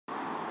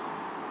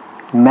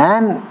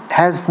Man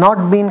has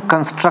not been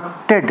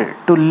constructed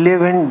to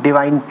live in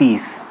divine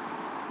peace.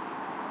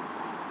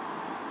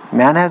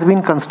 Man has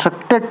been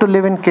constructed to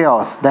live in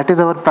chaos. That is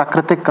our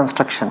prakritic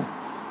construction,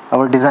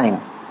 our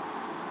design.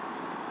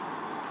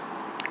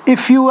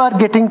 If you are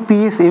getting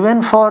peace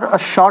even for a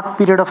short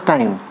period of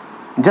time,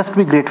 just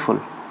be grateful.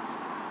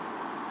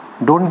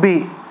 Don't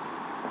be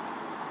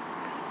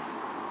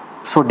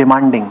so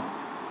demanding.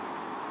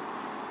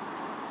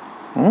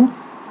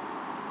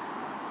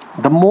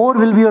 The more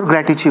will be your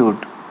gratitude,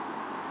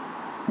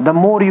 the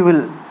more you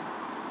will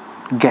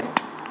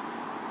get.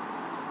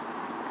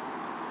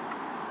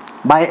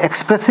 By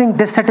expressing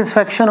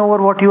dissatisfaction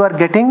over what you are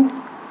getting,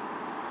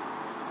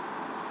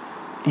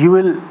 you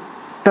will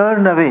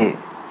turn away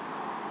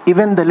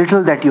even the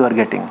little that you are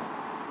getting.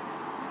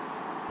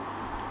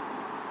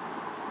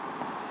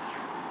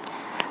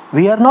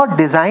 We are not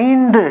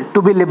designed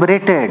to be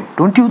liberated.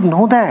 Don't you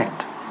know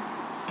that?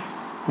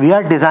 We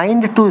are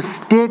designed to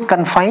stay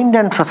confined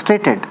and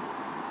frustrated.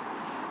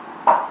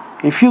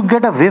 If you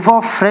get a whiff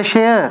of fresh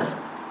air,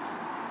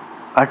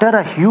 utter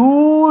a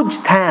huge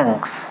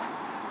thanks.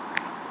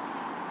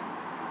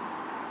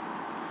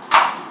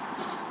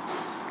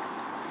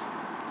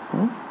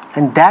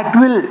 And that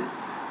will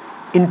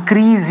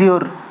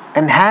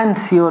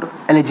enhance your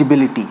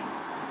eligibility.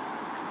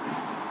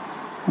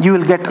 You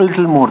will get a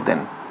little more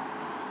then.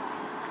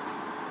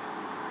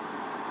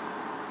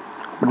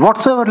 But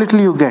whatsoever little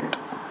you get,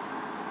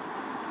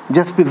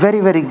 just be very,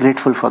 very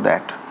grateful for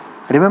that.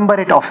 Remember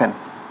it often.